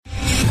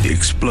The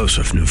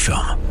explosive new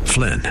film,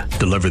 Flynn,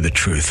 deliver the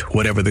truth,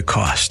 whatever the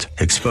cost,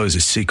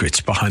 exposes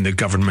secrets behind the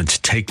government's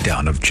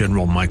takedown of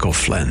General Michael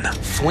Flynn.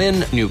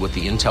 Flynn knew what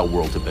the intel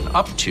world had been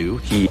up to.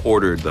 He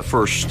ordered the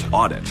first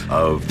audit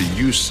of the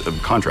use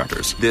of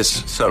contractors.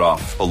 This set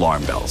off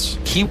alarm bells.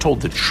 He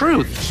told the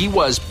truth. He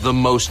was the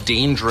most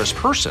dangerous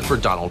person for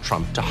Donald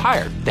Trump to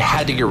hire. They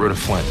had to get rid of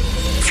Flynn.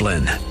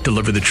 Flynn,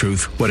 deliver the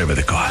truth, whatever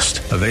the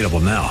cost. Available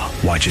now.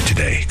 Watch it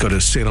today. Go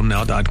to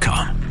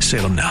salemnow.com.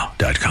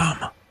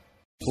 salemnow.com.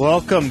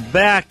 Welcome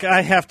back.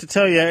 I have to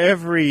tell you,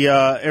 every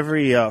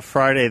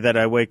Friday that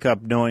I wake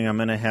up knowing I'm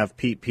going to have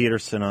Pete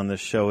Peterson on this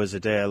show is a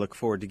day I look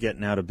forward to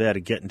getting out of bed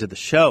and getting to the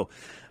show.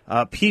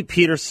 Pete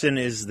Peterson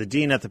is the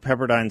dean at the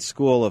Pepperdine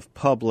School of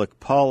Public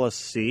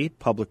Policy,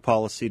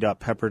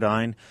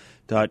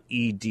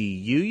 publicpolicy.pepperdine.edu.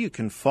 You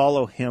can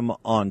follow him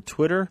on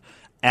Twitter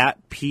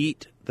at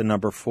Pete, the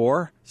number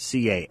 4,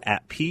 CA,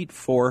 at Pete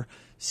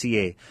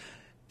 4CA.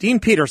 Dean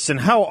Peterson,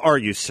 how are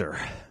you, sir?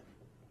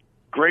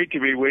 Great to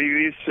be with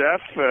you,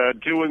 Seth.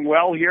 Doing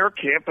well here.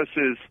 Campus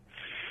is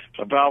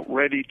about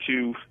ready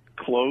to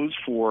close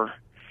for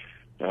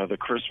the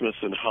Christmas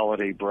and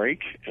holiday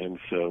break, and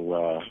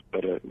so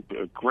but a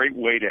great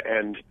way to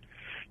end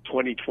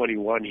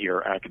 2021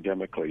 here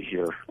academically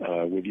here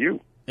with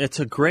you. It's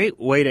a great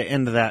way to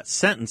end that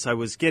sentence. I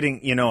was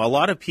getting, a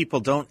lot of people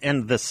don't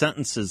end the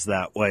sentences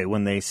that way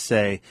when they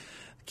say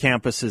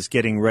campus is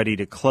getting ready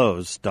to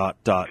close, ...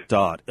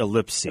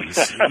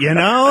 ellipses.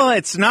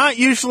 It's not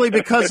usually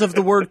because of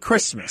the word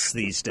Christmas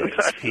these days,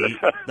 Pete.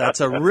 That's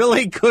a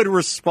really good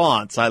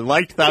response. I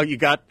liked how you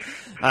got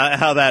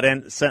how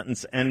that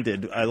sentence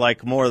ended. I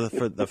like more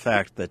the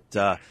fact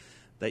that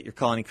you're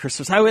calling it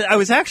Christmas. I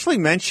was actually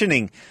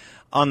mentioning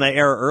on the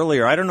air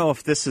earlier, I don't know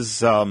if this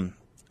has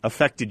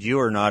affected you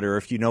or not, or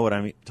if you know what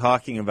I'm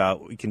talking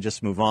about. We can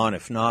just move on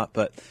if not,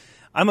 but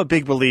I'm a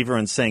big believer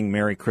in saying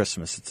Merry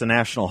Christmas. It's a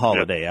national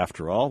holiday,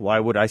 after all. Why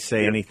would I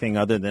say anything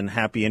other than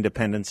Happy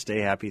Independence Day,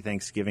 Happy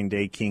Thanksgiving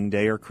Day, King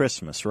Day, or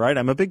Christmas, right?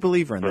 I'm a big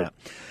believer in that.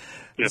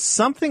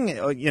 Something,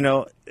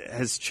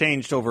 has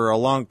changed over a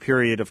long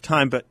period of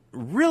time, but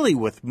really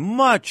with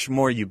much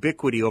more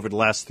ubiquity over the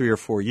last 3 or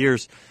 4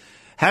 years.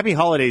 Happy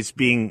Holidays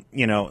being,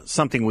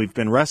 something we've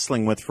been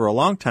wrestling with for a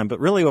long time, but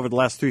really over the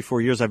last 3 or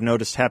 4 years, I've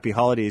noticed Happy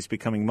Holidays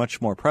becoming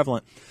much more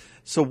prevalent.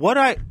 So what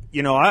I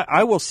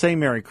will say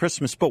Merry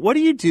Christmas, but what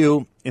do you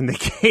do in the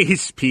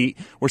case, Pete,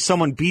 where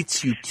someone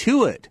beats you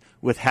to it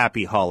with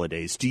Happy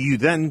Holidays? Do you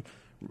then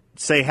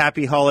say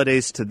Happy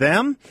Holidays to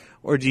them,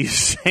 or do you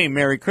say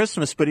Merry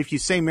Christmas? But if you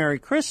say Merry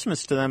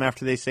Christmas to them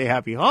after they say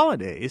Happy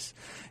Holidays,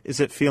 is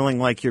it feeling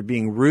like you're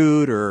being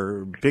rude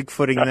or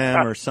Bigfooting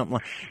them or something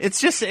like it's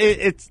just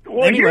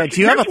well, anyway, do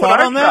you have a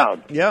thought on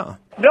that? Yeah.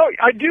 No,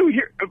 I do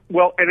hear.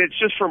 Well, and it's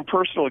just from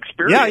personal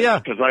experience. Yeah.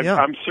 Because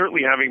I'm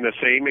certainly having the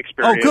same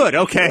experience. Oh, good.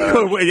 Okay.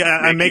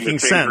 I'm making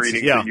sense.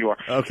 Yeah. You are.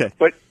 Okay.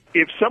 But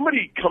if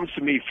somebody comes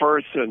to me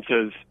first and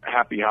says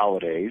Happy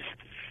Holidays,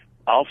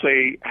 I'll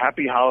say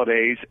Happy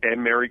Holidays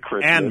and Merry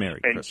Christmas.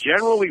 And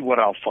generally, what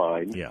I'll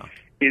find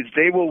is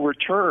they will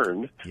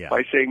return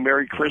by saying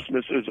Merry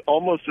Christmas, is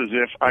almost as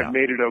if I've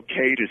made it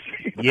okay to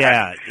say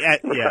that.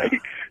 Right?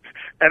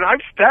 And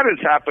that has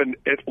happened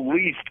at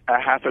least a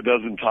half a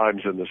dozen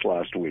times in this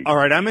last week. All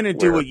right, I'm going to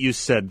do what you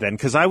said then,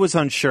 because I was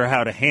unsure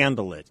how to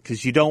handle it.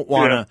 Because you don't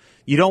want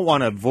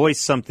to voice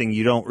something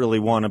you don't really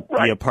want to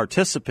be a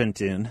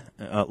participant in.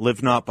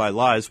 Live not by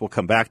lies. We'll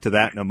come back to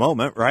that in a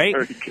moment, right?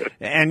 Very good.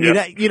 And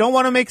you don't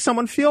want to make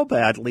someone feel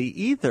badly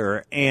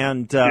either.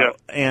 And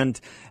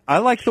I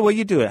like the way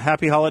you do it.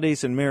 Happy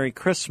Holidays and Merry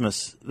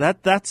Christmas.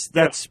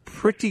 That's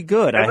pretty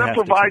good. And that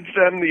provides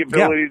them the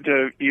ability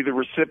to either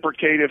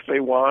reciprocate if they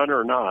want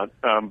or not.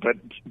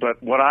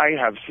 But what I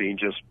have seen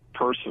just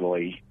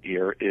personally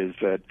here is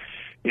that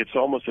it's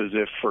almost as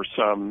if for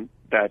some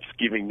that's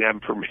giving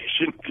them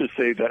permission to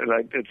say that. And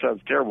it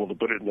sounds terrible to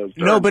put it in those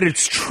terms. No, but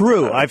it's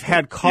true. I've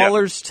had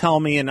callers tell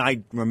me, and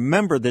I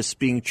remember this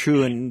being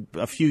true. And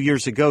a few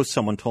years ago,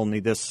 someone told me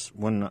this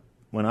when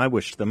I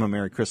wished them a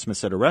Merry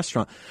Christmas at a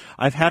restaurant.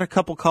 I've had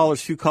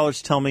few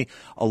callers tell me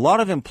a lot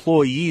of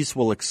employees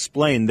will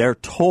explain they're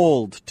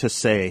told to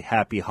say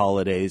Happy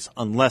Holidays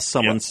unless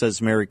someone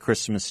says Merry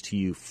Christmas to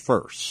you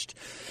first.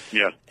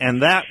 Yeah.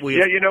 And that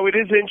it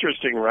is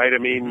interesting, right? I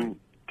mean,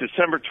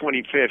 December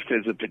 25th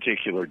is a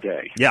particular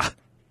day. Yeah.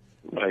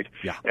 Right?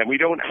 Yeah. And we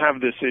don't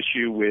have this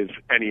issue with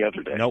any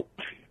other day. Nope.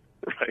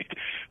 Right?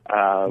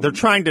 They're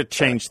trying to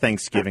change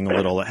Thanksgiving a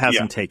little. It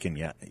hasn't taken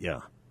yet.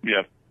 Yeah.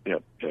 Yeah.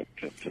 Yep.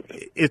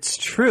 It's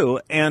true,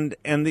 and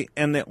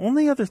the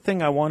only other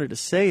thing I wanted to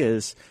say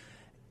is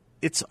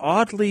it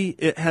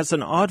has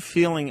an odd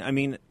feeling. I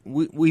mean,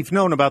 we've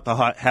known about the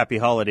Happy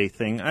Holiday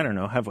thing. I don't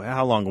know,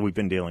 how long have we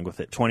been dealing with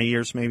it? 20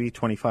 years, maybe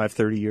 25,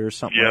 30 years,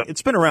 something. Yeah. Like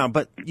it's been around,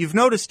 but you've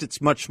noticed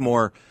it's much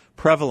more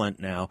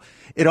prevalent now.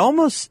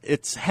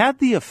 It's had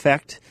the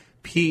effect,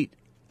 Pete,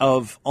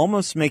 of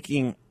almost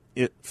making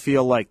it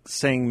feel like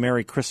saying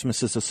Merry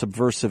Christmas is a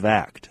subversive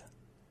act.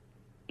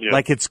 Yeah.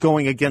 Like it's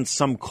going against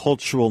some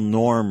cultural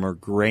norm or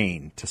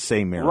grain to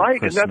say Merry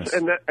Christmas.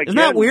 And again, isn't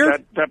that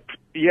weird?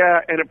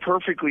 Yeah, and it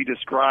perfectly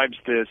describes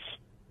this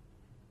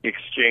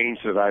exchange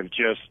that I've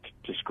just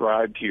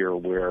described here,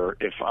 where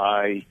if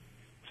I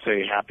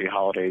say Happy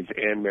Holidays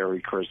and Merry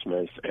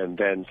Christmas, and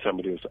then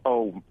somebody says,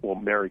 oh, well,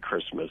 Merry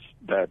Christmas,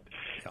 that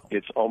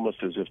it's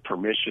almost as if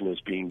permission is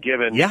being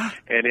given. Yeah.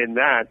 And in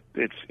that,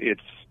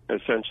 it's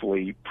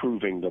essentially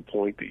proving the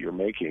point that you're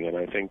making. And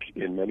I think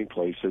in many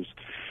places,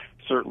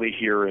 certainly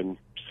here in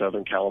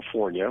Southern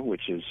California,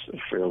 which is a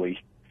fairly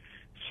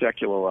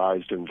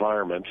secularized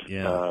environment,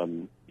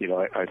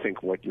 I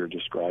think what you're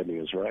describing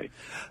is right.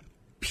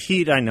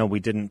 Pete, I know we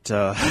didn't,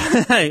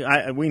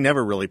 we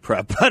never really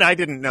prep, but I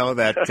didn't know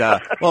that,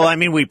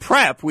 we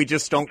prep, we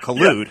just don't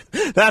collude.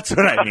 Yeah. That's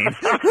what I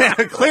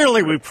mean.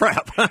 Clearly we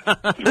prep.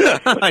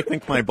 I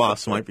think my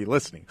boss might be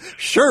listening.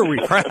 Sure, we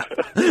prep.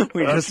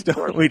 We just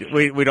don't,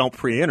 we don't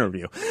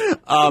pre-interview.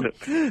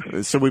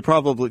 So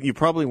you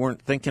probably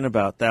weren't thinking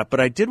about that,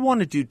 but I did want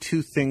to do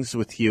two things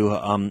with you,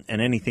 and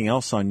anything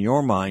else on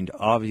your mind,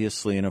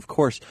 obviously, and of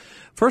course,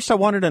 first, I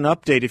wanted an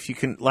update. If you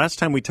can, last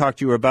time we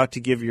talked, you were about to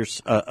give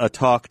a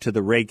talk to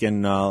the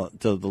Reagan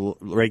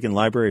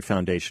Library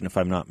Foundation, if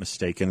I'm not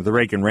mistaken, the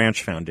Reagan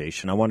Ranch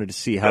Foundation. I wanted to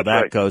see how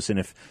that goes, and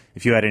if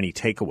you had any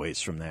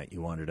takeaways from that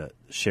you wanted to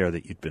share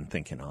that you'd been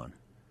thinking on.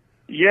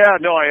 Yeah,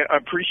 no, I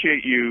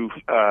appreciate you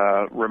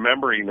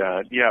remembering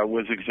that. Yeah, it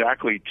was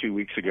exactly 2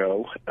 weeks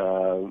ago.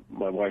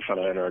 My wife and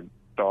I and our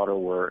daughter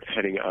were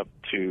heading up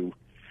to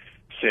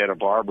Santa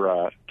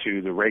Barbara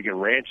to the Reagan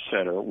Ranch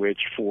Center, which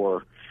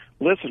for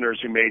listeners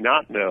who may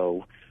not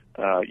know,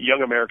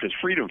 Young America's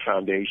Freedom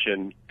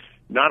Foundation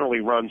not only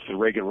runs the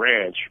Reagan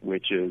Ranch,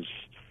 which is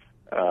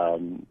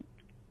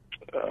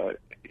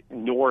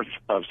north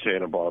of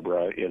Santa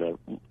Barbara,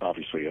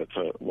 obviously it's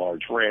a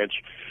large ranch,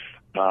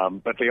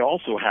 but they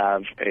also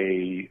have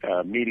a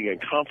meeting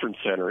and conference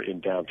center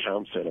in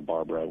downtown Santa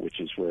Barbara, which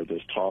is where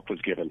this talk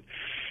was given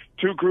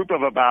to a group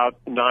of about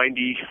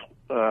 90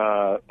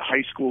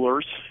 high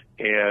schoolers,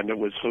 and it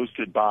was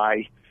hosted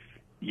by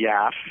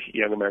YAF,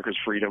 Young America's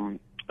Freedom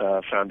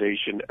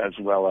Foundation, as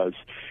well as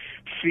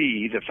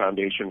FEE, the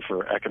Foundation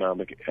for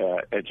Economic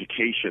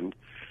Education.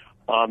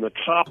 On the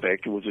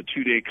topic, it was a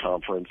 2-day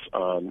conference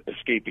on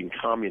escaping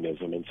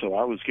communism, and so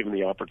I was given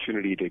the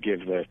opportunity to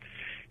give the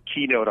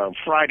keynote on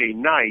Friday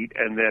night,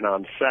 and then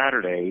on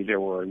Saturday there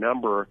were a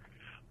number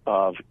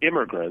of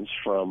immigrants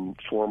from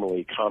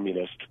formerly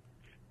communist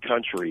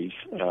countries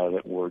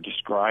that were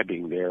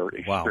describing their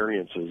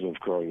experiences of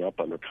growing up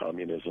under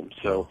communism.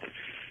 So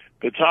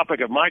the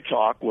topic of my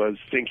talk was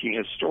thinking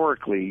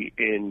historically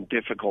in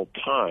difficult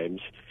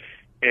times,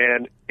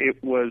 and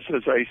it was,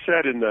 as I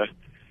said in the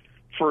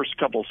first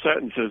couple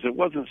sentences, it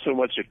wasn't so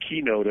much a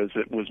keynote as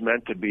it was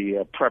meant to be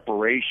a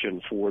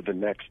preparation for the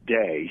next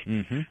day,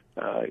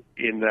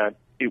 in that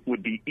it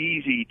would be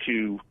easy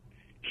to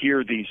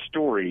hear these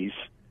stories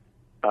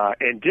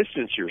and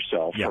distance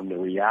yourself from the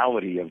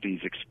reality of these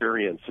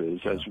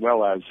experiences, as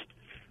well as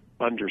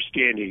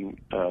understanding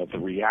the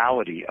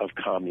reality of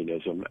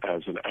communism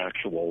as an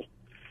actual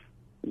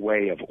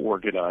way of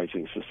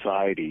organizing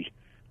society.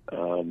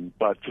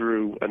 But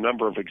through a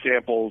number of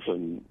examples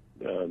and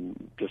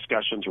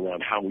discussions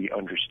around how we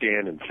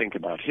understand and think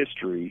about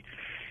history,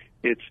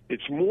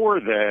 it's more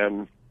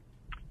than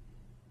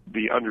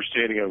the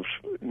understanding of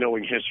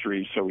knowing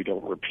history so we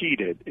don't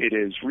repeat it. It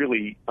is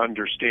really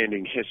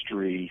understanding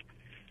history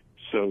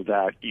so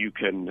that you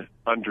can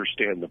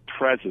understand the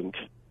present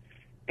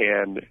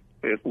and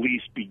at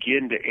least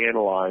begin to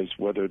analyze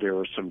whether there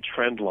are some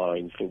trend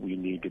lines that we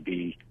need to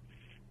be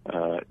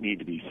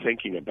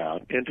thinking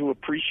about, and to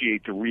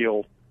appreciate the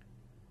real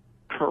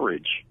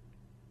courage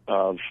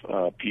of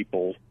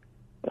people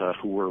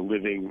who were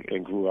living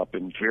and grew up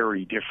in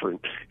very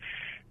different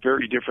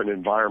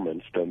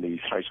environments than these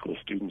high school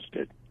students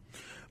did.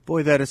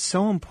 Boy, that is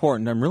so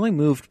important. I'm really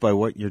moved by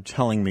what you're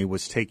telling me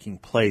was taking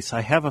place.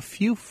 I have a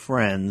few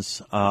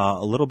friends,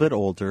 a little bit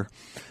older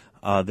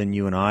than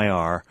you and I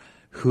are,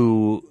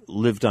 who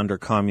lived under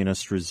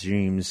communist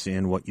regimes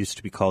in what used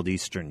to be called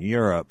Eastern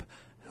Europe,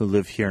 who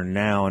live here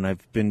now, and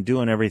I've been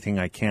doing everything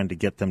I can to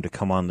get them to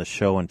come on the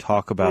show and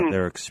talk about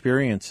their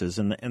experiences,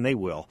 and they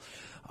will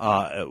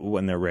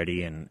when they're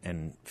ready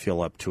and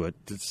feel up to it.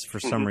 For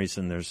some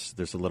reason, there's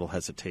a little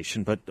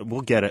hesitation, but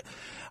we'll get it.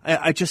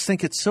 I just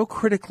think it's so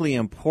critically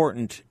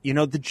important. You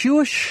know, the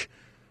Jewish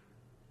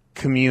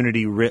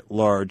community writ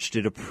large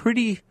did a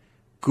pretty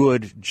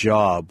good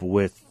job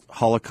with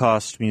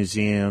Holocaust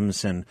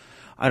museums, and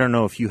I don't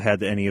know if you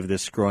had any of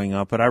this growing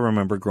up, but I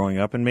remember growing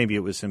up, and maybe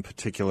it was in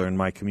particular in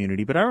my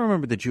community, but I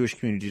remember the Jewish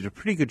community did a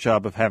pretty good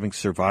job of having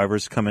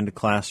survivors come into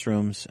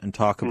classrooms and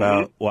talk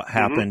about what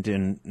happened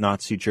in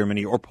Nazi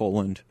Germany or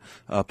Poland,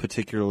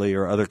 particularly,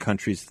 or other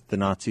countries that the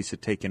Nazis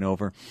had taken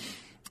over.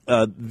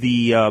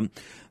 The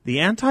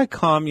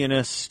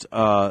anti-communist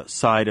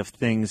side of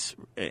things,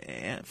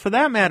 for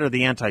that matter,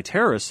 the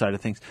anti-terrorist side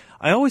of things,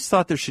 I always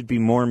thought there should be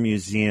more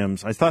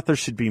museums. I thought there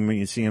should be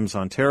museums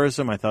on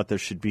terrorism. I thought there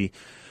should be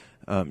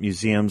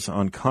museums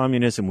on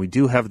communism. We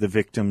do have the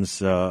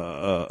Victims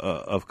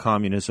of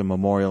Communism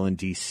Memorial in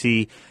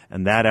D.C.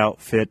 and that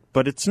outfit,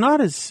 but it's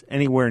not as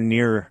anywhere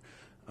near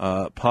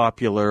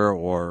popular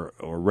or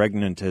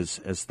regnant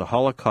as the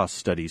Holocaust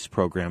studies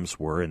programs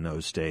were in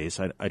those days.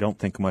 I don't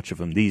think much of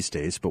them these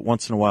days, but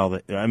once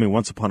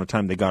upon a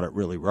time they got it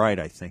really right,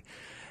 I think.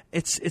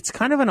 It's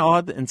kind of an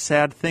odd and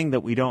sad thing that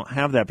we don't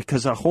have that,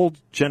 because a whole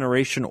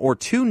generation or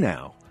two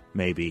now,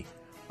 maybe,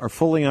 are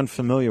fully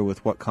unfamiliar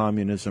with what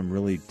communism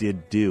really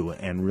did do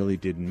and really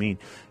did mean.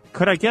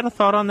 Could I get a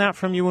thought on that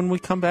from you when we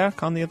come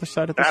back on the other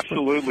side of this?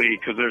 Absolutely,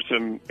 because there's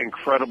some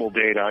incredible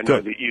data. I know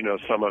that you know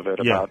some of it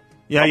about.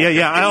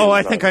 Yeah. Oh,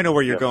 I think I know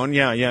where you're going.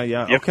 Yeah.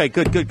 Yep. Okay,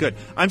 good.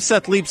 I'm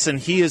Seth Leibson.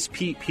 He is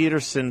Pete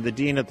Peterson, the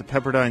Dean at the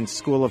Pepperdine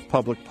School of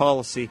Public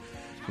Policy.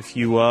 If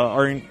you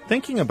are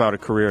thinking about a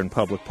career in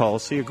public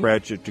policy, a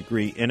graduate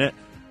degree in it,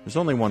 there's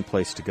only one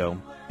place to go.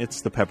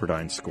 It's the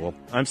Pepperdine School.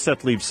 I'm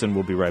Seth Leibson.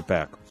 We'll be right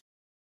back.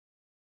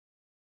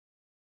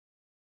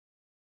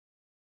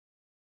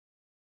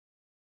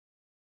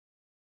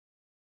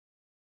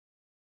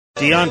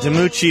 Dion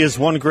DiMucci is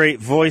one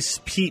great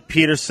voice. Pete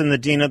Peterson, the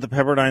Dean at the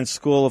Pepperdine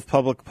School of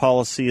Public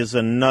Policy, is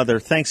another.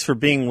 Thanks for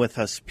being with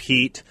us,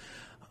 Pete.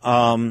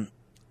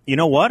 You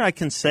know what? I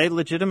can say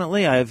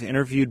legitimately I have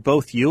interviewed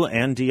both you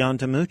and Dion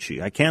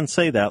DiMucci. I can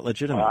say that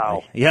legitimately.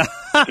 Wow. Yeah.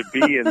 To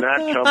be in that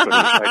company,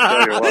 I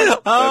tell you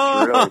what,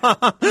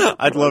 that's really...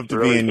 I'd love to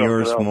really be in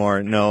yours else.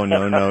 more. No.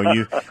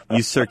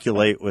 You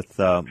circulate with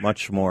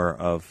much more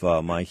of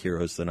my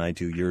heroes than I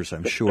do yours,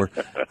 I'm sure.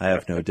 I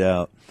have no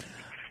doubt.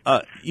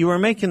 You were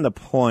making the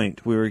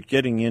point, we were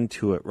getting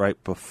into it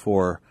right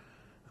before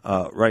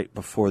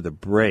the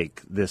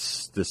break,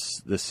 this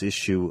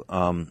issue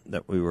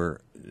that we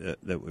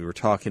were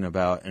talking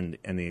about, and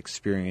the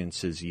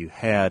experiences you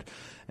had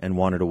and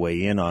wanted to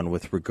weigh in on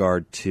with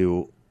regard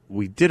to,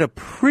 we did a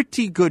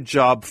pretty good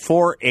job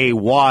for a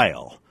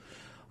while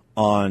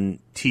on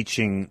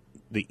teaching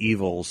the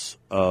evils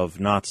of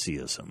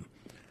Nazism.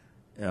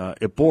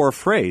 It bore a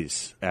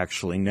phrase,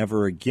 actually,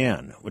 never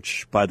again,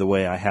 which, by the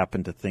way, I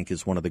happen to think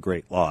is one of the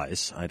great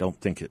lies. I don't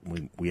think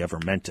we ever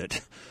meant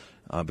it,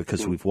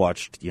 because we've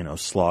watched,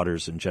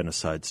 slaughters and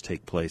genocides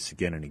take place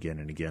again and again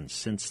and again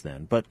since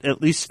then. But at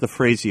least the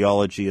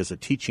phraseology as a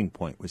teaching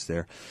point was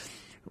there.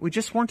 We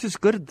just weren't as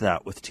good at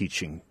that with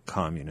teaching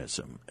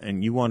communism,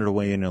 and you wanted to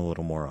weigh in a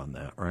little more on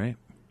that, right?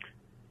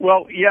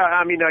 Well, yeah,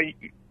 I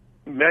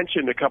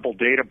mentioned a couple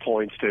data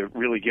points to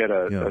really get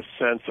a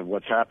sense of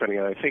what's happening.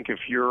 And I think if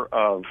you're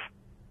of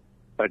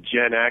a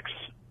Gen X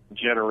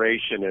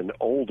generation and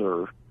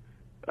older,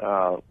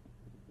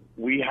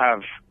 we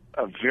have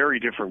a very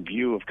different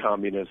view of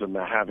communism,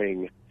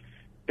 having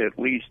at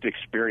least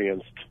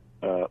experienced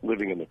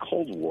living in the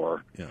Cold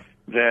War,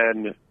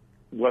 than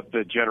what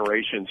the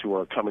generations who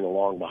are coming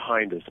along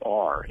behind us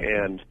are.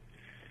 And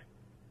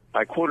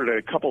I quoted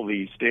a couple of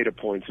these data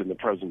points in the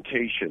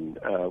presentation,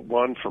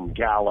 one from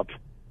Gallup,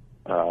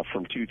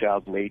 from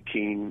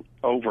 2018,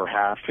 over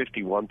half,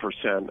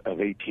 51%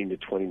 of 18 to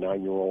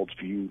 29-year-olds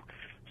view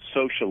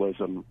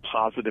socialism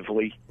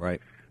positively.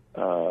 Right.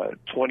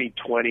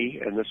 2020,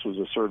 and this was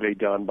a survey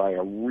done by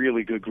a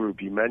really good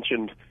group. You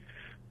mentioned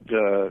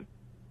the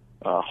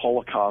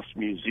Holocaust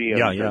Museum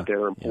and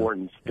their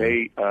importance.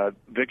 They,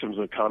 Victims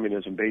of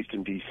Communism, based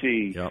in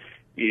D.C.,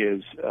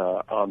 is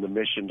on the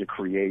mission to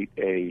create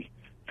a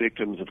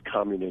Victims of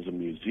Communism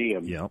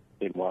Museum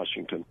in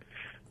Washington.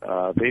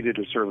 They did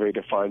a survey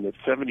to find that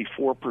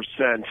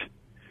 74%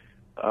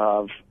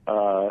 of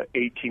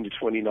 18 to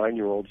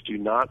 29-year-olds do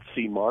not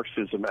see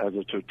Marxism as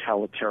a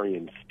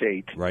totalitarian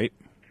state. Right.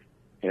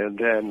 And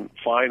then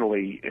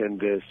finally, in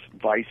this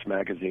Vice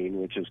magazine,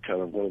 which is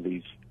kind of one of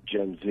these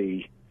Gen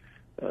Z,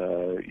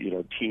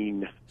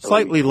 teen...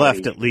 Slightly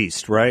left, at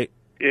least, right?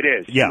 It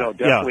is.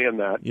 Definitely in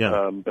that.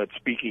 Yeah. But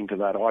speaking to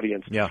that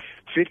audience, 57%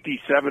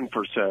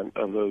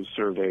 of those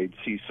surveyed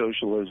see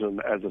socialism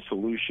as a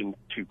solution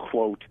to,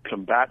 quote,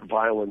 combat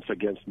violence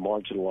against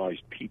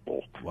marginalized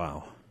people.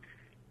 Wow.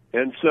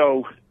 And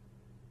so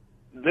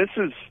this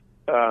is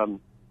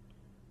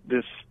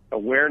this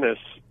awareness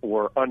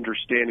or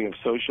understanding of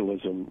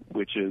socialism,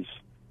 which is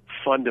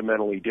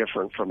fundamentally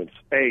different from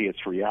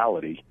its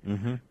reality,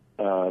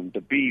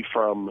 the B,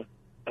 from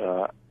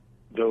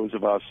those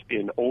of us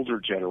in older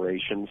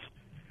generations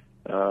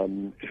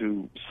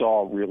who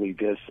saw really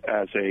this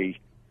as a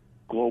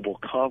global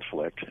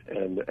conflict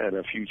and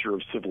a future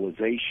of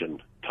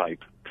civilization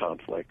type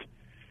conflict.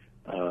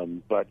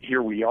 But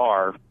here we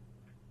are,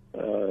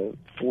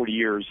 40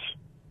 years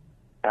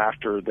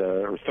after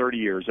or 30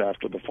 years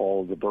after the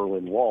fall of the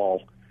Berlin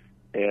Wall,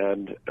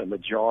 and a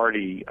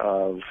majority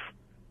of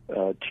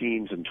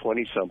teens and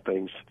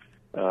 20-somethings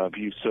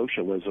view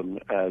socialism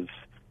as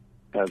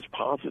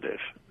positive.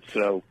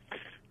 So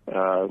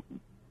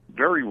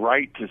very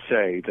right to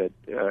say that,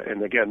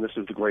 and again, this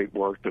is the great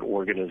work that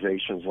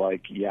organizations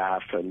like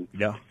YAF and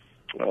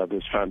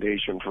this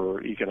Foundation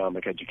for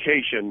Economic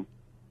Education,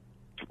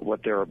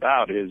 what they're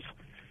about is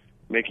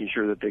making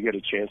sure that they get a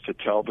chance to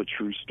tell the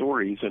true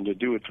stories and to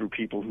do it through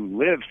people who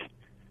lived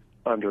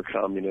under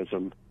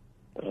communism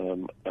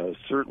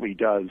certainly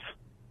does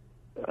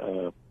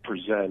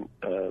present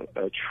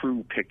a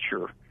true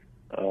picture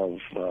of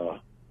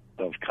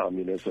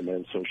communism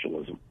and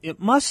socialism. It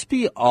must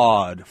be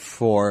odd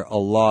for a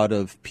lot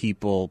of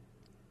people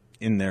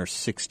in their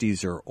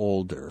 60s or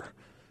older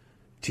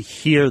to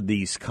hear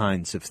these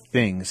kinds of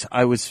things.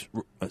 A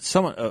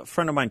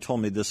friend of mine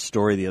told me this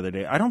story the other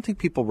day. I don't think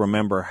people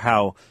remember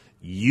how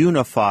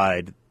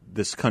unified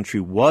this country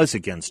was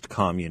against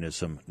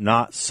communism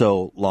not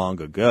so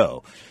long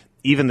ago.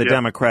 Even the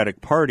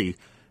Democratic Party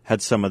had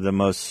some of the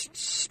most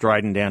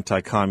strident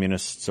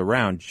anti-communists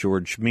around.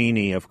 George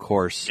Meany, of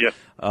course. Yep.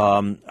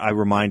 I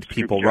remind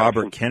people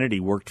Robert Kennedy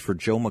worked for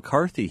Joe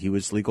McCarthy. He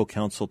was legal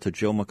counsel to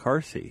Joe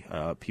McCarthy.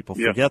 People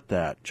forget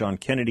that. John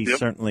Kennedy,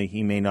 certainly,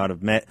 he may not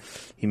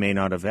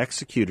have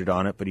executed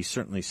on it, but he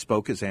certainly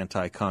spoke as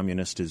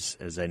anti-communist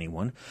as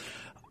anyone.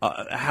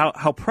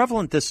 How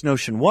prevalent this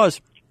notion was.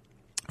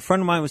 A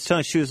friend of mine was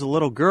telling, she was a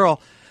little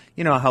girl.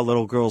 You know how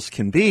little girls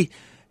can be.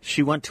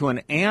 She went to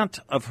an aunt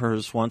of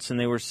hers once, and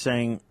they were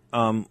saying,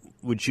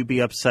 would you be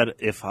upset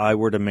if I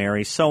were to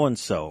marry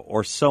so-and-so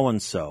or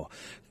so-and-so?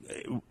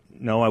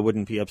 No, I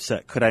wouldn't be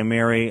upset. Could I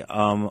marry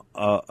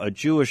a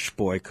Jewish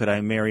boy? Could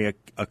I marry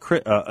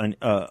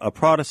a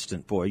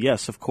Protestant boy?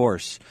 Yes, of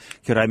course.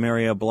 Could I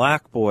marry a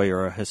black boy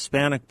or a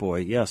Hispanic boy?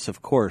 Yes,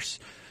 of course.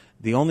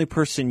 The only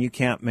person you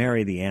can't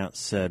marry, the aunt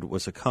said,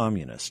 was a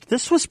communist.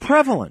 This was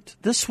prevalent.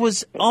 This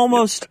was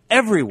almost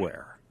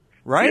everywhere,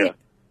 right?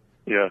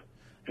 Yeah.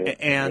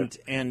 And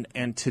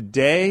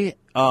today,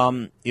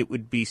 it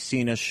would be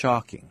seen as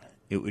shocking.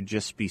 It would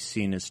just be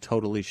seen as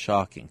totally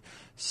shocking.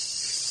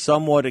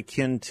 Somewhat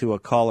akin to a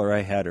caller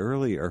I had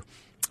earlier,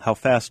 how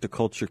fast a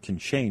culture can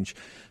change.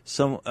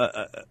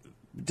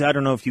 I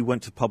don't know if you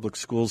went to public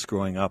schools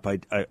growing up.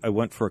 I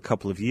went for a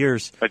couple of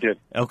years. I did.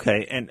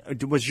 Okay. And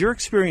was your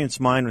experience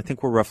mine? I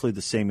think we're roughly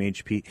the same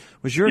age, Pete.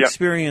 Was your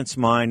experience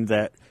mine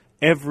that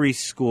every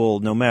school,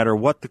 no matter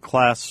what the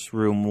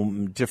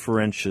classroom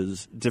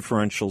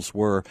differentials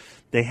were,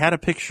 they had a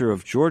picture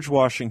of George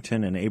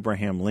Washington and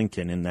Abraham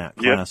Lincoln in that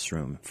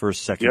classroom,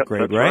 first, second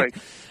grade, right?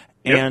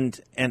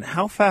 And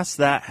how fast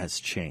that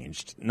has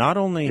changed. Not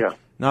only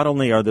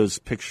are those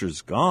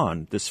pictures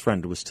gone, this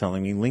friend was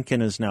telling me,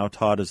 Lincoln is now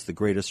taught as the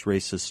greatest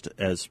racist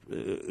as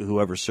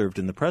whoever served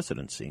in the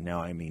presidency.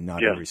 Now, I mean,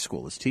 not every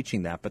school is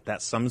teaching that, but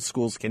that some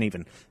schools can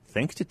even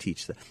think to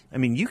teach that. I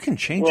mean, you can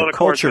change a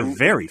culture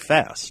very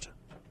fast.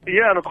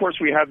 Yeah, and of course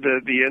we had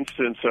the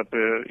instance up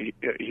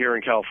here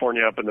in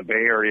California, up in the Bay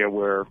Area,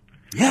 where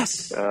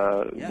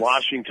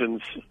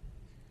Washington's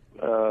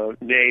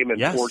name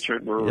and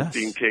portrait were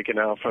being taken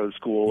out of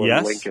school,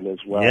 and Lincoln as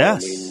well. I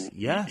mean,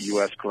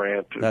 U.S.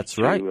 Grant. That's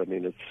right. I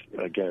mean,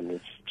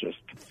 it's just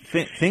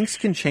things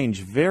can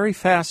change very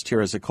fast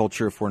here as a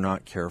culture if we're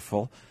not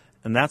careful.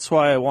 And that's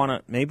why I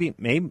want to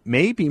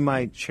maybe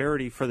my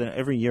charity for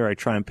every year I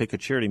try and pick a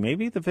charity.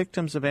 Maybe the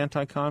victims of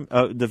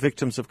the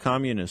victims of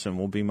communism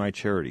will be my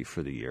charity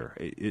for the year.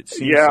 It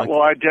seems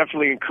well, I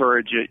definitely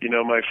encourage it. You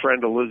know, my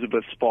friend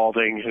Elizabeth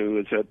Spalding,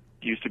 who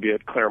used to be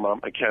at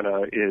Claremont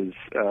McKenna, is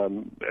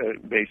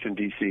based in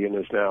D.C. and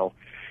is now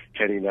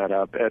heading that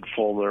up. Ed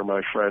Fulner,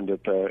 my friend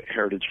at the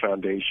Heritage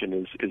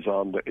Foundation,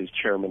 is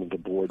chairman of the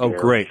board. Oh, there.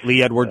 Great!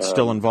 Lee Edwards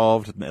still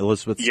involved.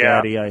 Elizabeth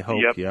Scotty, I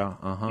hope.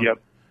 Yep.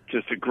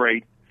 Just a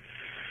great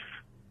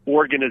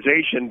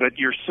organization, but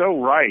you're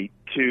so right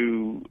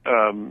to.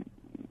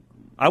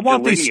 I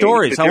want these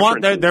stories.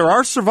 There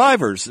are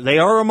survivors. They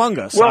are among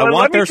us. Well, I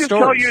want their stories.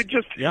 Let me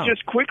just tell you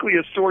just quickly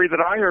a story that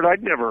I heard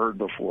I'd never heard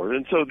before.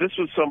 And so this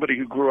was somebody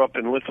who grew up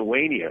in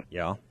Lithuania.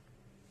 Yeah.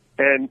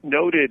 And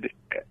noted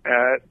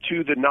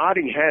to the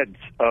nodding heads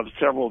of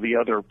several of the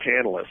other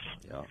panelists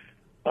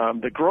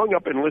that growing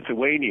up in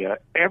Lithuania,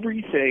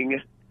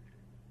 everything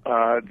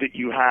that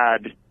you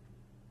had.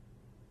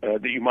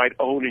 That you might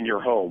own in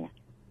your home,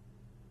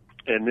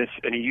 and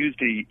he used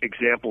the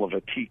example of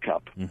a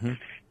teacup. Mm-hmm.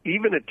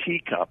 Even a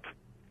teacup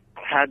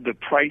had the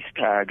price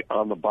tag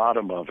on the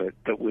bottom of it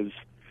that was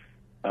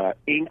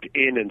inked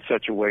in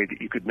such a way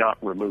that you could not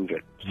remove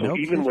it. So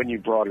even when you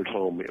brought it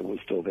home, it was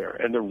still there.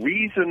 And the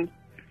reason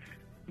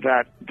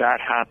that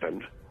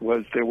happened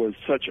was there was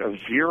such a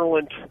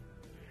virulent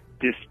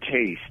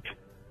distaste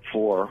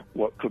for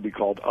what could be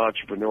called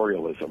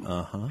entrepreneurialism.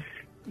 Uh-huh.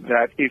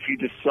 That if you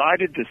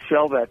decided to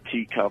sell that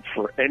teacup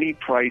for any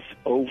price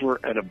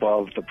over and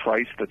above the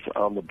price that's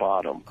on the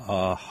bottom,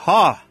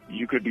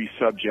 you could be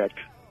subject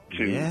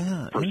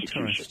to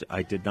persecution. Interesting.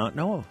 I did not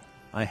know.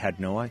 I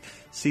had no idea.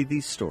 See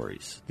these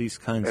stories, these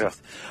kinds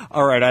of...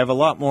 All right, I have a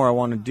lot more I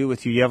want to do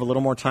with you. You have a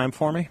little more time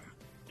for me?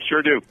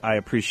 Sure do. I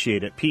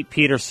appreciate it. Pete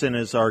Peterson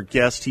is our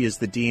guest. He is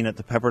the dean at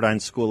the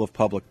Pepperdine School of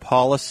Public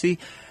Policy.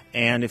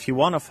 And if you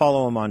want to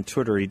follow him on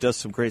Twitter, he does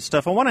some great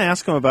stuff. I want to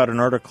ask him about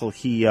an article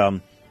he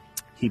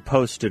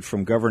posted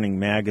from Governing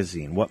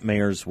Magazine, what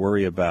mayors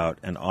worry about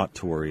and ought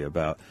to worry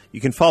about.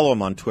 You can follow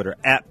him on Twitter,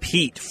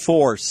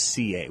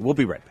 @Pete4CA. We'll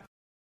be right back.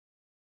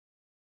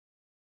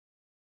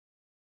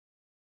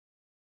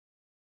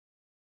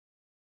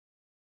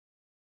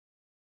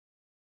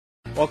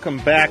 Welcome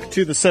back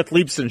to the Seth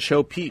Leibson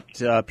Show.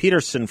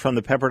 Peterson from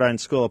the Pepperdine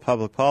School of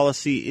Public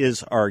Policy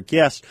is our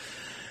guest.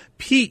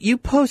 Pete, you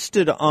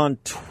posted on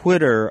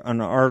Twitter an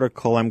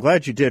article, I'm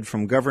glad you did,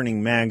 from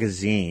Governing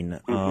Magazine.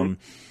 And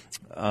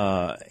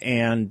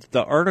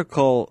the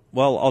article,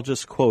 well, I'll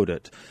just quote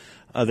it.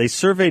 They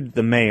surveyed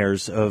the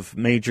mayors of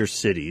major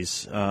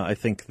cities. I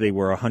think they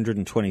were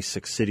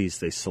 126 cities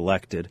they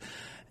selected.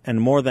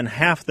 And more than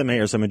half the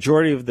mayors, a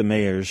majority of the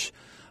mayors,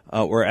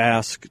 were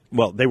asked,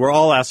 well, they were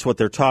all asked what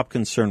their top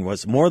concern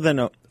was. More than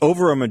a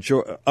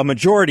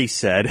majority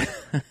said,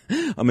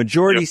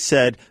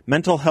 said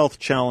mental health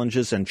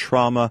challenges and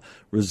trauma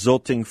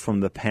resulting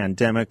from the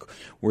pandemic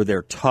were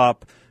their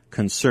top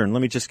concern.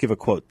 Let me just give a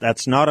quote.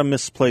 That's not a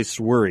misplaced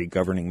worry,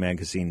 Governing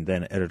Magazine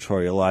then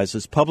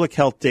editorializes. Public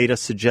health data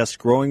suggests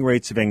growing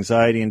rates of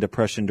anxiety and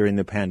depression during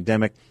the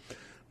pandemic,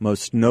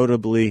 most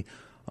notably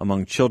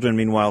among children.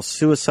 Meanwhile,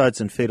 suicides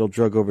and fatal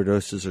drug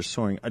overdoses are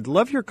soaring. I'd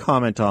love your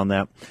comment on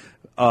that,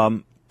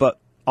 but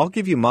I'll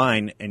give you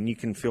mine, and you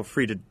can feel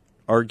free to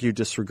argue,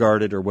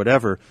 disregard it, or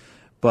whatever.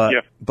 But,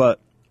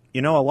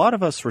 you know, a lot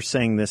of us were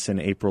saying this in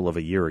April of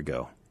a year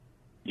ago.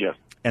 Yeah.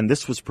 And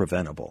this was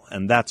preventable,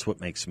 and that's what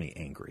makes me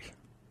angry.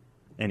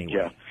 Anyway.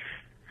 Yeah.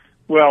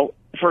 Well,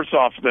 first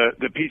off,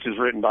 the piece is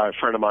written by a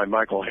friend of mine,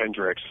 Michael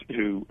Hendricks,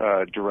 who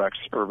directs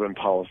urban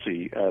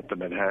policy at the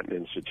Manhattan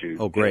Institute.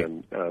 Oh, great.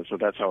 And so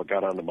that's how it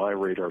got onto my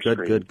radar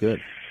screen.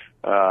 Good.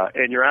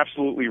 And you're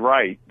absolutely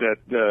right that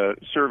the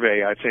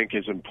survey, I think,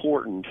 is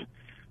important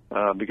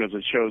because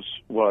it shows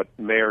what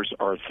mayors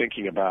are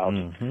thinking about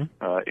in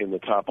the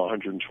top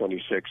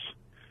 126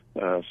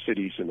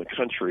 cities in the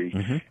country.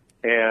 Mm-hmm.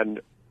 And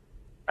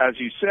as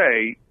you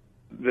say,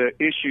 the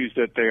issues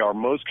that they are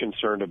most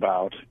concerned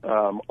about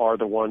are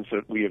the ones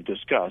that we have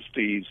discussed,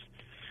 these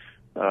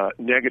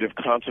negative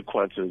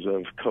consequences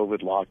of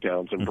COVID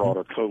lockdowns and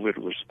broader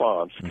COVID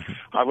response.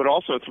 I would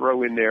also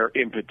throw in there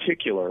in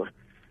particular,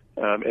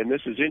 and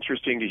this is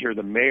interesting to hear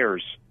the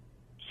mayors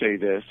say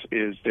this,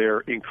 is their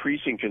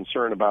increasing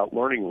concern about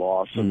learning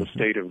loss and the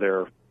state of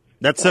their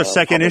That's their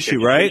second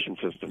issue, right?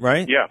 System.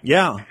 Right?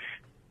 Yeah.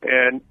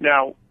 And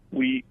now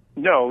we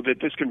know that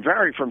this can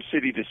vary from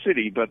city to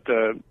city, but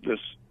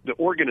the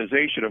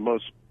organization of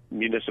most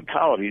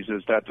municipalities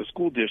is that the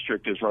school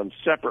district is run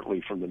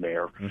separately from the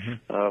mayor.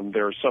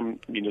 There are some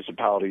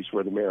municipalities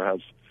where the mayor has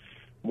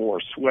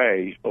more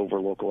sway over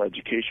local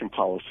education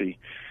policy.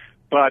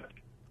 But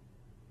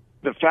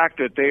the fact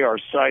that they are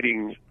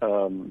citing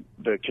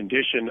the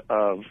condition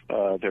of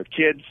their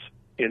kids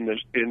in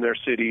their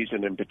cities,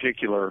 and in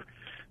particular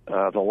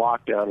the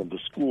lockdown of the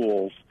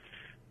schools,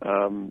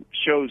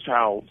 shows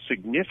how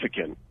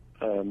significant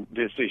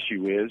this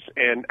issue is.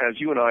 And as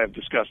you and I have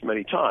discussed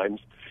many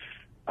times,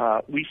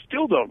 we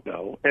still don't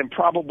know, and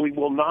probably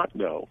will not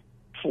know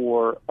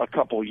for a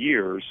couple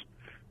years,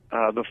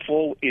 the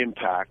full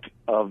impact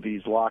of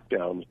these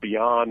lockdowns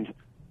beyond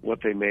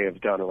what they may have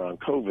done around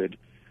COVID,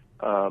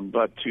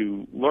 but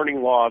to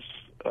learning loss,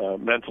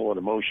 mental and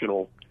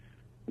emotional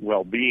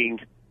well-being,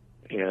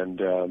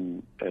 and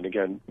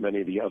again,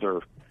 many of the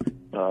other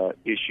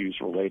issues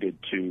related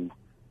to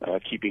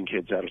keeping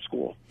kids out of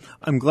school.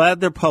 I'm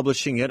glad they're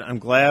publishing it. I'm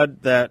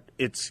glad that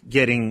it's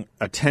getting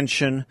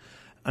attention.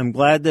 I'm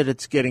glad that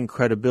it's getting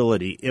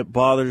credibility. It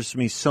bothers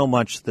me so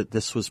much that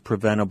this was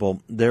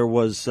preventable.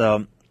 There's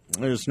no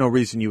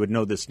reason you would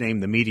know this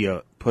name. The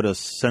media put a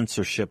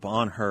censorship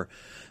on her.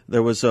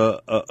 There was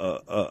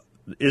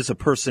is a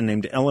person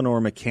named Eleanor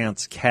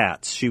McCants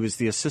Katz. She was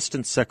the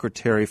Assistant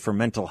Secretary for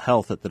Mental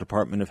Health at the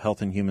Department of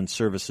Health and Human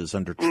Services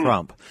under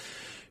Trump.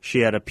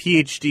 She had a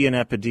Ph.D. in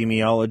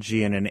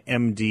epidemiology and an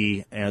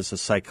M.D. as a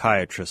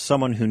psychiatrist,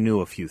 someone who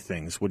knew a few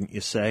things, wouldn't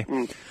you say?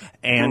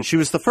 And she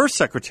was the first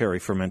secretary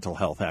for mental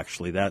health,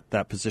 actually.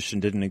 That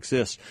position didn't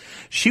exist.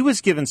 She was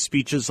given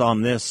speeches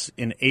on this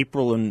in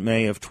April and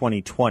May of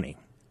 2020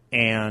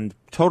 and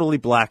totally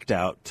blacked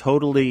out,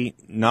 totally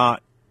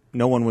not.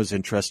 No one was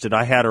interested.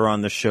 I had her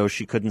on the show.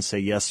 She couldn't say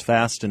yes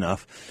fast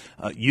enough.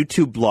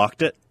 YouTube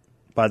blocked it.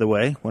 By the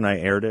way, when I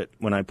aired it,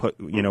 when I put,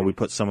 we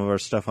put some of our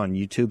stuff on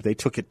YouTube, they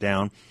took it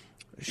down.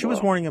 She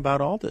was warning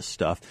about all this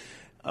stuff.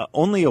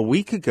 Only a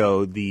week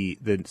ago, the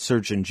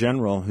Surgeon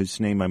General, whose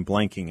name I'm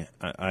blanking,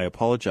 I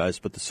apologize,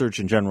 but the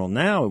Surgeon General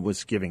now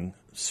was giving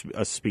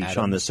a speech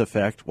on this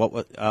effect.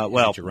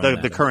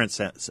 The current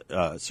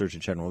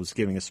Surgeon General was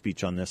giving a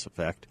speech on this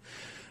effect,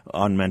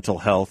 on mental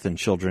health and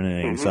children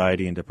and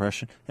anxiety and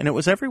depression, and it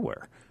was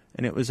everywhere.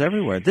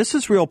 This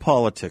is real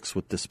politics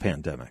with this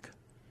pandemic.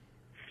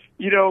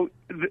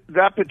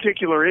 That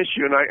particular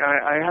issue, and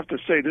I have to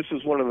say this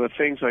is one of the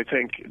things I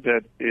think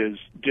that is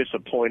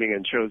disappointing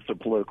and shows the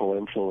political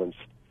influence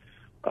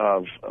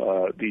of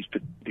these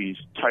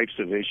types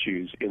of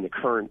issues in the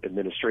current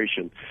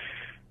administration.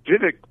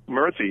 Vivek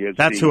Murthy is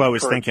That's who I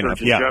was thinking of.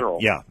 General.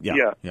 Yeah.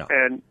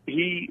 And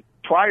he,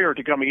 prior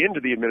to coming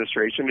into the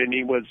administration, and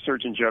he was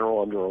Surgeon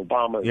General under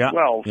Obama as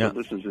well, so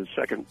this is his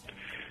second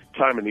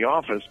time in the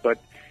office, but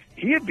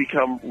he had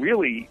become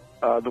really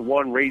the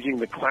one raising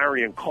the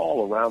clarion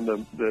call around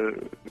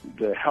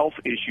the health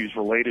issues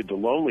related to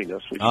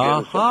loneliness, which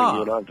again is something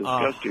you and I have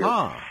discussed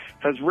here,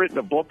 has written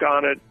a book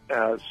on it,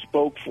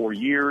 spoke for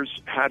years,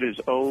 had his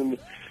own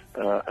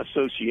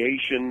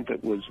association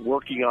that was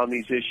working on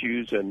these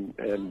issues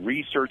and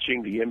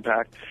researching the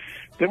impact.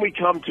 Then we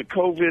come to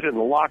COVID and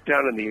the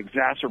lockdown and the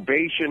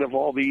exacerbation of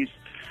all these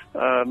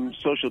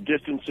social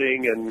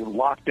distancing and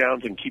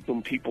lockdowns and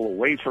keeping people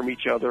away from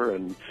each other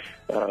and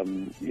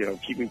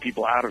keeping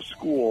people out of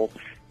school.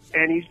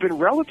 And he's been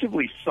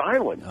relatively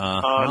silent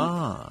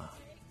on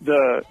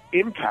the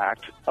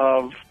impact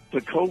of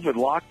the COVID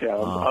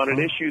lockdowns on an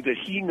issue that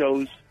he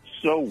knows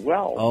so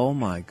well. Oh,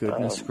 my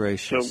goodness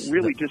gracious. So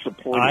really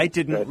disappointing. I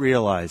didn't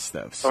realize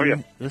that. See,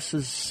 this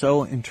is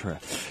so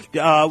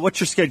interesting. What's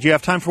your schedule? Do you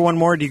have time for one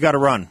more, or do you got to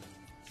run?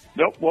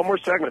 Nope, one more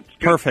segment.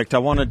 Perfect. I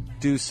want to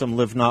do some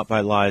Live Not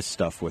by Lies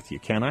stuff with you.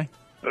 Can I?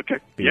 Okay.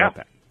 Be right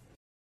back.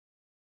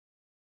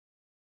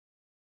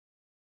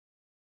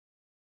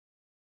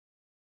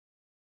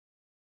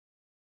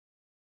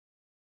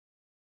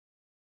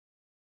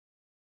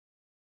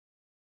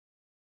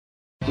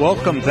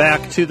 Welcome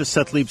back to the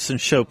Seth Leibson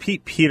Show.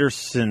 Pete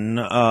Peterson,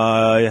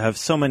 I have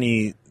so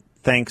many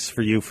thanks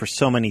for you for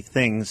so many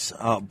things,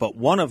 but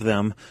one of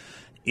them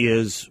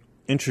is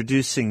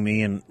introducing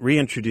me and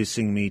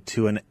reintroducing me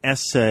to an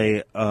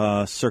essay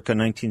circa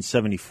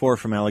 1974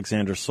 from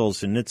Alexander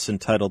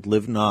Solzhenitsyn titled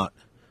Live Not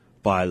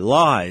by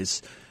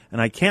Lies. And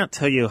I can't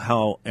tell you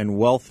how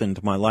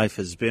enwealthened my life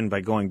has been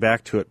by going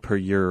back to it per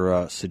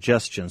your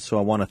suggestion. So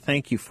I want to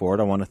thank you for it.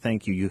 I want to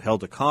thank you. You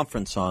held a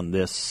conference on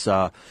this,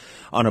 on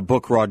a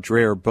book Rod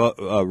Dreher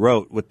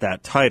wrote with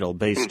that title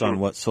based on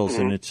what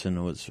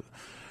Solzhenitsyn was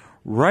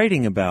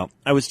writing about.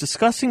 I was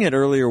discussing it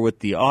earlier with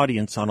the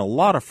audience on a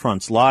lot of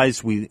fronts,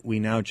 lies we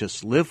now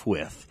just live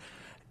with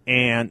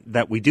and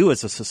that we do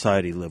as a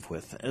society live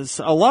with.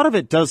 A lot of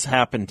it does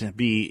happen to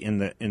be in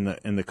the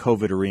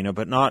COVID arena,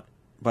 but not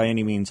by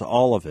any means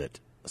all of it,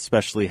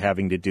 especially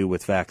having to do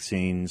with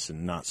vaccines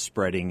and not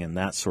spreading and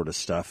that sort of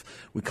stuff.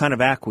 We kind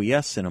of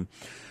acquiesce in them.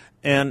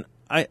 And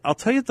I'll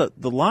tell you the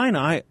line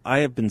I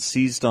have been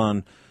seized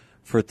on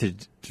for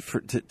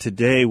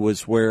today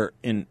was where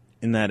in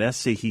that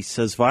essay he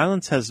says,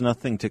 violence has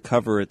nothing to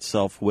cover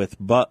itself with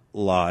but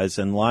lies,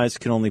 and lies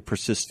can only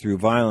persist through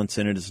violence,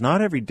 and it is not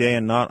every day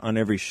and not on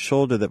every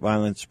shoulder that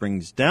violence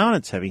brings down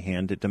its heavy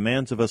hand. It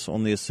demands of us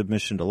only a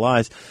submission to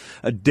lies,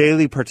 a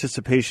daily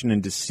participation in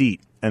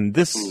deceit, and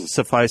this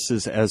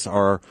suffices as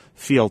our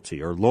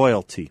fealty or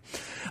loyalty.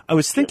 I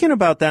was thinking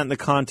about that in the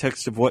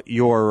context of what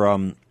your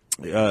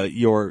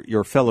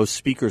fellow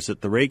speakers at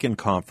the Reagan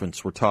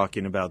conference were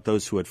talking about,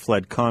 those who had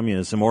fled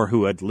communism or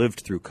who had lived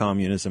through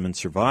communism and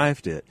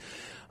survived it.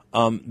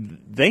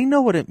 They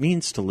know what it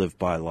means to live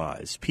by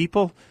lies.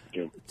 People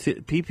know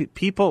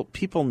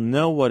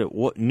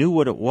knew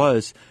what it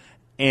was,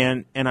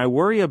 and I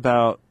worry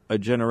about a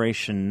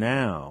generation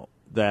now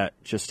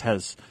that just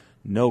has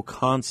no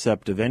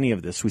concept of any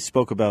of this. We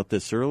spoke about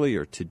this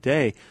earlier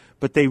today,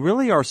 but they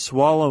really are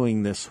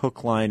swallowing this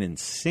hook, line, and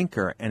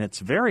sinker, and it's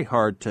very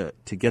hard to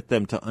get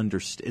them to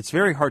understand. It's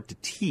very hard to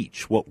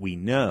teach what we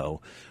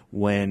know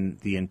when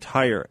the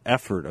entire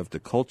effort of the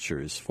culture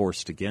is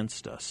forced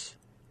against us.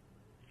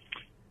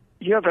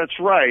 Yeah, that's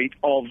right.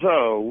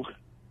 Although,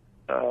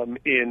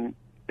 and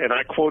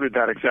I quoted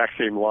that exact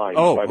same line.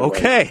 Oh, by the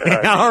okay. way.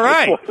 All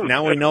right.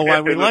 Now we know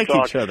why we like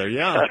each other.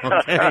 Yeah.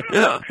 Okay.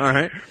 Yeah. All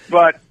right.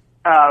 But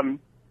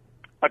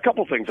a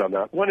couple things on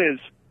that. One is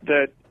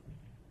that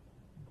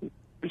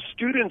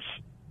students,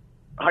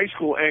 high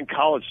school and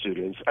college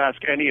students,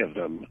 ask any of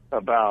them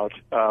about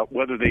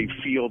whether they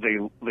feel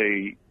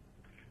they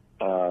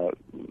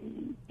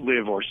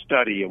live or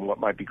study in what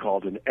might be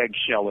called an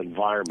eggshell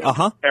environment.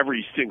 Uh-huh.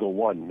 Every single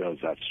one knows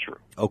that's true.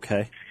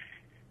 Okay.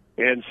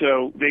 And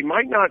so they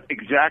might not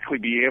exactly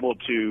be able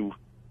to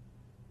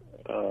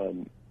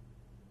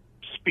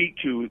speak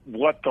to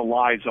what the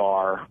lies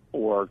are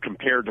or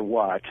compared to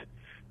what,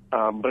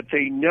 but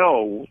they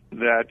know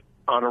that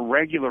on a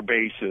regular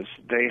basis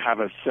they have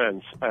a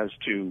sense as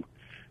to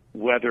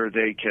whether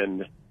they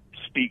can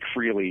speak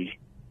freely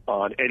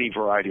on any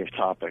variety of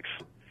topics.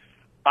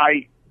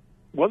 I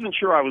wasn't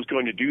sure I was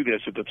going to do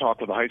this at the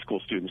talk with the high school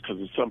students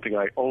because it's something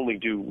I only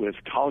do with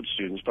college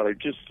students, but I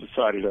just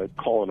decided to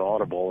call an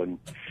audible and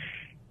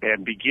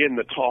begin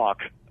the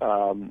talk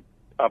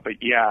up at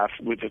YAF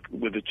with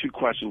the two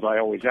questions I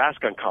always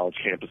ask on college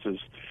campuses.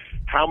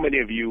 How many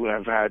of you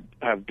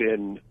have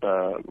been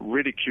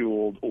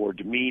ridiculed or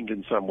demeaned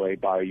in some way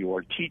by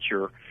your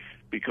teacher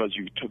because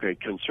you took a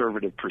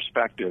conservative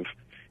perspective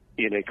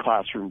in a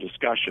classroom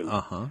discussion?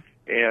 Uh-huh.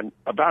 And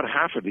about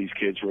half of these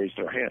kids raised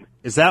their hand.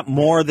 Is that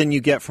more than you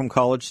get from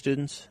college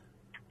students?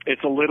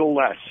 It's a little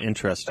less.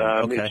 Interesting.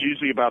 Okay. It's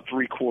usually about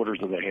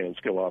 3/4 of the hands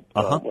go up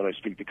when I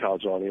speak to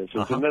college audiences.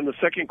 Uh-huh. And then the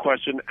second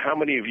question, how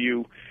many of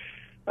you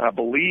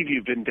believe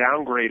you've been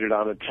downgraded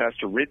on a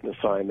test or written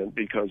assignment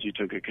because you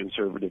took a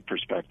conservative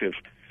perspective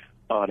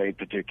on a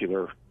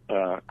particular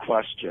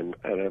question?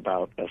 And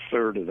about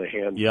 1/3 of the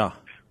hands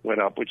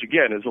went up, which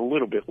again is a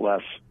little bit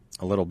less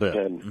A little bit.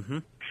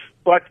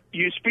 But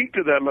you speak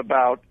to them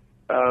about,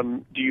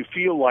 do you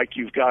feel like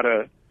you've got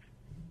to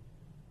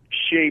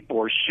shape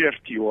or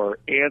shift your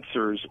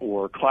answers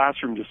or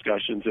classroom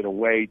discussions in a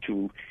way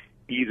to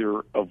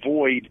either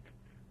avoid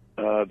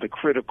the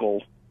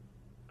critical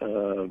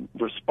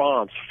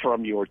response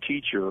from your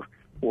teacher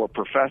or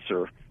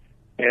professor?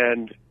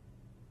 And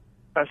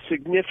a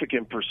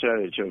significant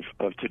percentage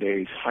of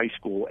today's high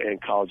school and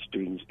college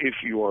students, if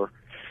you're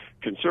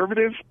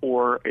conservative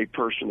or a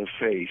person of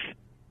faith,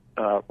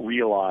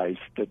 realize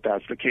that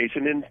that's the case.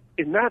 And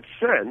in that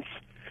sense,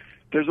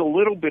 there's a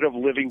little bit of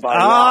living by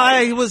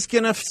lies. I was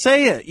going to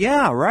say it.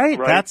 Yeah, right.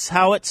 That's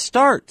how it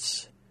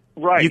starts.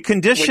 Right. You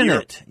condition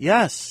it.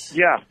 Yes.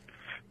 Yeah.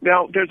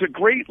 Now, there's a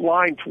great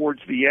line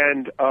towards the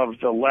end of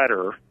the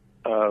letter,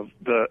 of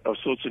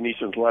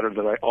Solzhenitsyn's letter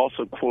that I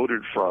also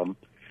quoted from,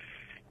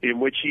 in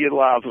which he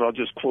allows, and I'll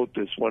just quote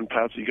this one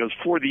passage, he goes,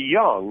 "For the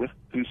young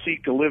who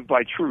seek to live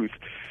by truth,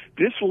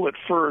 this will at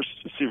first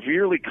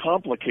severely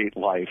complicate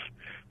life,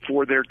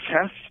 for their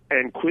tests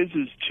and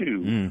quizzes,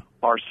 too,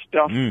 are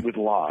stuffed with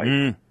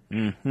lies.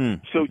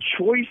 So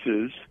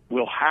choices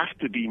will have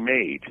to be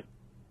made."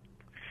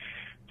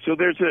 So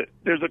there's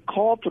a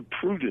call to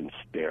prudence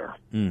there,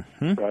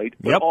 right?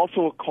 But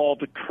also a call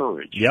to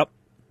courage. Yep.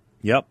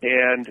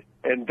 And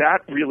that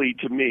really,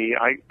 to me,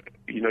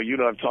 you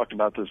and I have talked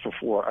about this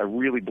before. I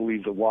really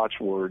believe the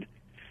watchword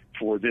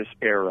for this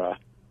era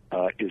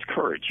is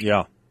courage.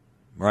 Yeah.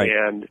 Right.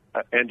 And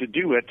to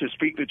do it, to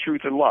speak the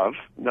truth in love,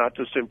 not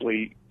to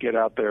simply get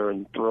out there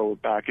and throw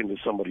it back into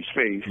somebody's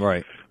face.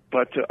 Right.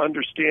 But to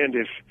understand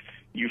if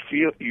you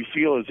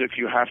feel as if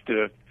you have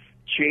to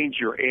change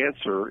your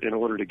answer in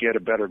order to get a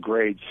better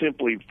grade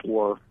simply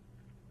for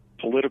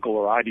political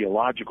or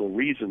ideological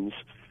reasons,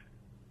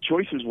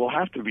 choices will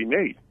have to be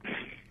made.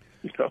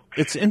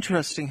 It's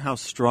interesting how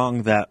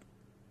strong that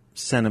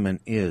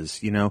sentiment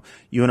is. You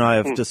and I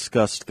have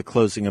discussed The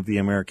Closing of the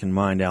American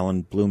Mind,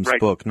 Alan Bloom's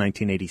book,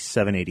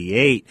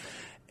 1987-88,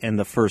 and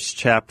the first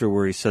chapter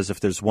where he says if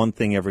there's one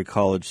thing every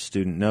college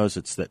student knows,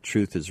 it's that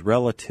truth is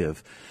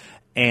relative.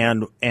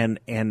 And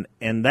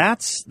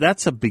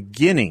that's a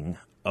beginning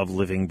of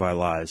living by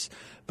lies.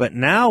 But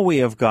now we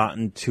have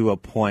gotten to a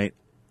point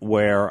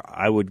where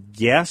I would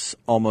guess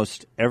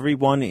almost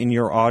everyone in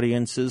your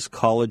audiences,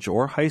 college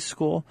or high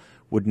school,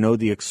 would know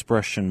the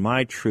expression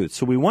my truth.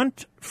 So we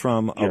went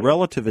from a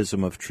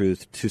relativism of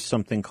truth to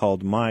something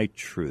called my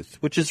truth,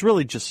 which is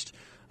really just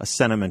a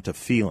sentiment of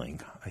feeling,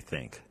 I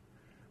think,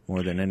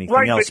 more than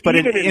anything else. But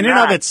in and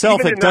of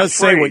itself, it does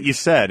say what you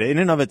said. In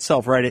and of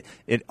itself, right,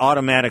 it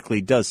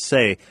automatically does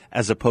say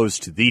as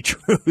opposed to the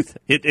truth.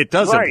 It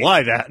does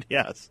imply that,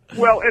 yes.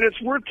 Well, and it's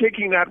worth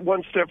taking that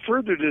one step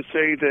further to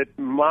say that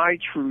my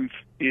truth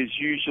is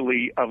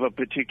usually of a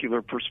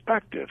particular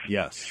perspective.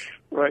 Yes.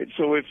 Right.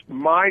 So if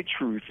my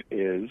truth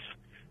is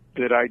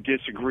that I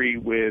disagree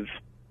with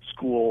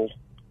school,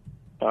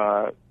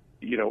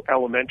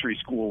 elementary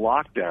school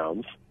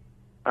lockdowns,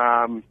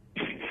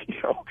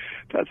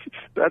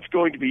 that's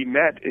going to be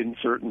met in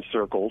certain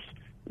circles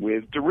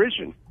with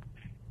derision,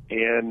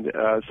 and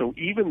so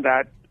even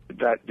that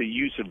the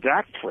use of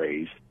that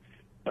phrase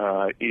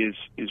is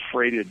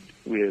freighted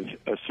with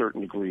a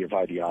certain degree of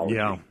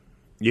ideology.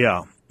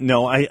 Yeah.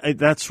 No, I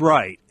that's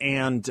right,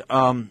 and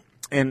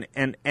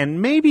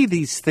maybe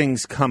these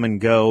things come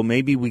and go.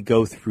 Maybe we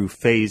go through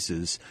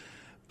phases,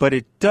 but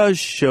it does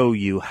show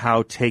you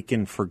how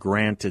taken for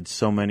granted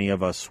so many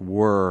of us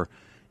were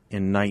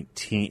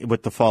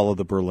with the fall of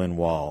the Berlin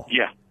Wall.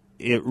 Yeah.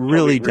 It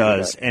really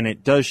does, and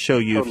it does show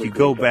you, if you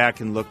go back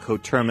and look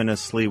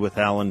coterminously with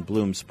Alan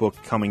Bloom's book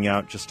coming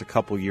out just a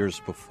couple years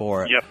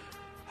before it,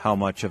 how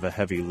much of a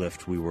heavy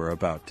lift we were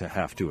about to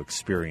have to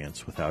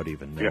experience without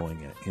even knowing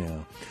it.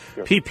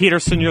 Yeah. Pete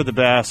Peterson, you're the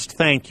best.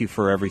 Thank you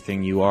for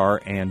everything you are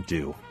and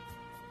do.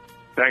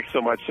 Thanks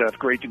so much, Seth.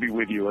 Great to be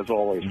with you, as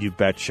always. You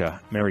betcha.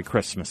 Merry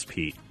Christmas,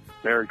 Pete.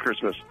 Merry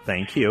Christmas.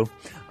 Thank you.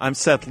 I'm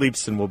Seth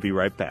Leibson. We'll be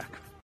right back.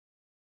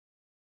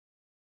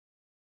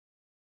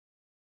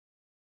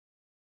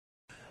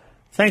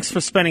 Thanks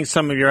for spending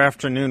some of your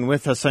afternoon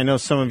with us. I know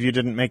some of you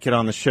didn't make it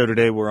on the show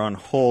today. We're on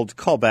hold.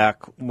 Call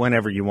back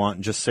whenever you want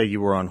and just say you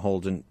were on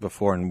hold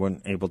before and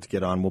weren't able to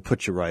get on. We'll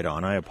put you right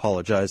on. I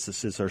apologize.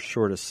 This is our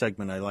shortest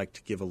segment. I like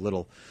to give a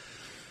little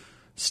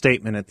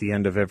statement at the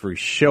end of every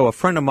show. A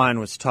friend of mine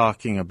was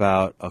talking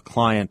about a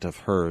client of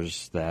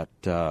hers that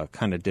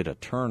kind of did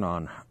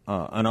an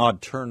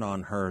odd turn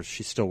on her.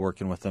 She's still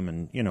working with them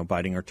and,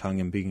 biting her tongue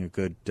and being a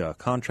good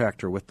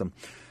contractor with them.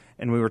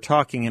 And we were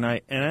talking, and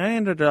I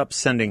ended up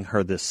sending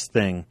her this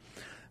thing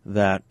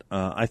that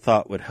I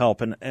thought would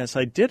help. And as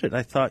I did it,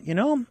 I thought,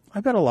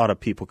 I bet a lot of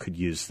people could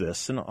use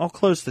this. And I'll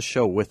close the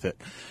show with it.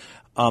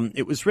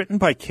 It was written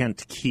by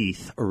Kent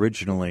Keith,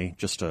 originally,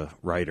 just a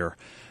writer.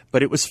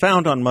 But it was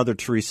found on Mother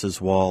Teresa's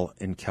wall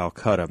in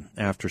Calcutta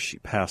after she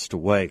passed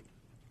away.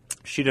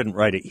 She didn't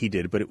write it, he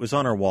did, but it was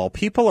on her wall.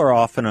 People are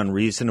often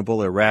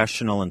unreasonable,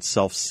 irrational, and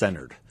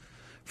self-centered.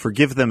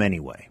 Forgive them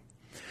anyway.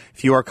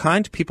 If you are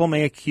kind, people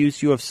may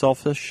accuse you of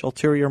selfish,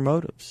 ulterior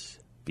motives.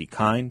 Be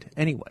kind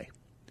anyway.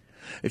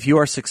 If you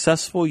are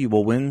successful, you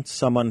will win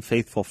some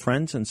unfaithful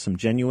friends and some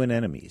genuine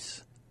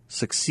enemies.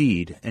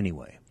 Succeed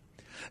anyway.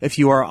 If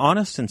you are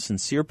honest and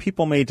sincere,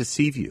 people may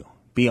deceive you.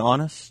 Be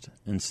honest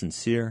and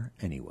sincere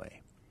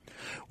anyway.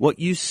 What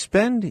you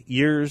spend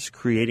years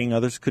creating,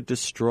 others could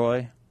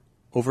destroy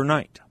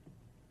overnight.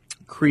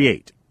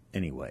 Create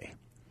anyway.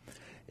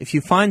 If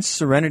you find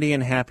serenity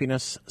and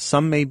happiness,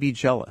 some may be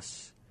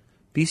jealous.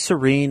 Be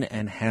serene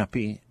and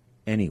happy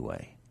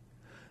anyway.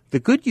 The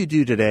good you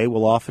do today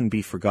will often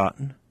be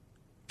forgotten.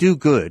 Do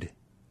good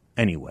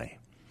anyway.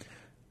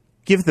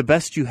 Give the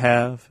best you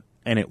have,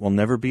 and it will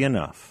never be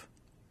enough.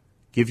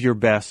 Give your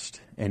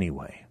best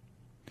anyway.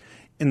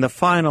 In the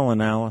final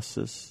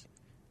analysis,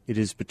 it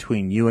is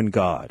between you and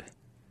God.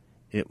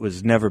 It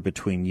was never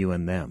between you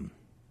and them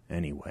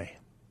anyway.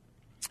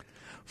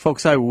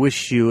 Folks, I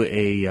wish you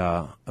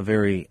a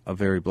very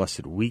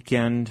blessed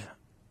weekend,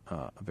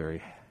 a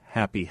very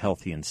happy,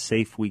 healthy, and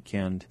safe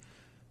weekend.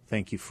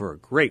 Thank you for a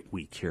great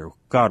week here.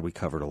 God, we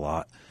covered a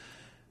lot.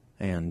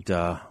 And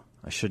I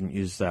shouldn't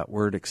use that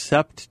word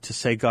except to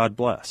say God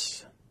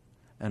bless.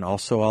 And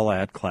also I'll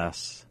add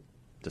class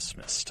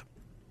dismissed.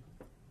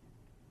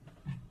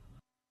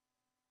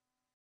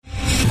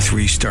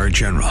 3-star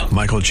General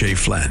Michael J.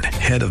 Flynn,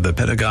 head of the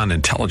Pentagon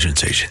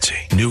Intelligence Agency,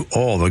 knew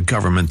all the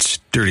government's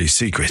dirty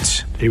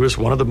secrets. He was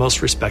one of the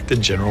most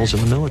respected generals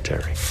in the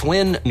military.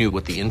 Flynn knew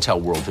what the intel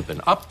world had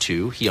been up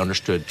to. He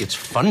understood its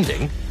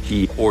funding.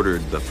 He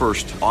ordered the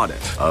first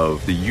audit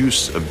of the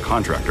use of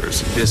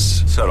contractors.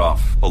 This set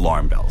off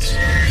alarm bells.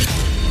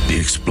 The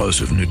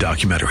explosive new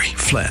documentary,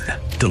 Flynn,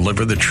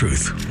 Deliver the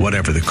Truth,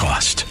 Whatever the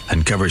Cost,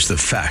 uncovers the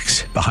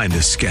facts behind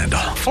this scandal.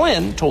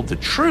 Flynn told the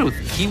truth.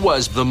 He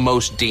was the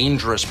most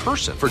dangerous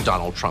person for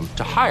Donald Trump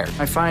to hire.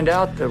 I find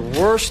out the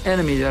worst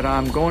enemy that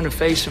I'm going to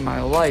face in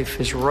my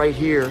life is right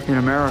here in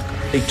America.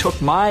 They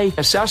took my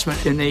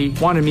assessment and they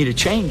wanted me to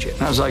change it.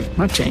 And I was like, I'm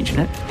not changing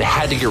it. They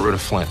had to get rid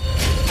of Flynn.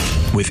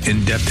 With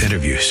in-depth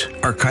interviews,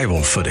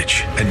 archival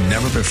footage, and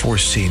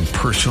never-before-seen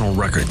personal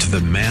records of the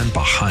man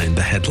behind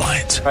the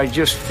headlines. I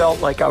just felt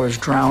like I was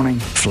drowning.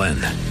 Flynn,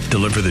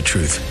 Deliver the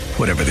Truth,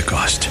 Whatever the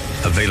Cost.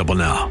 Available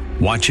now.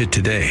 Watch it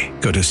today.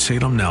 Go to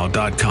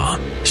salemnow.com.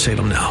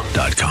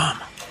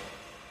 salemnow.com.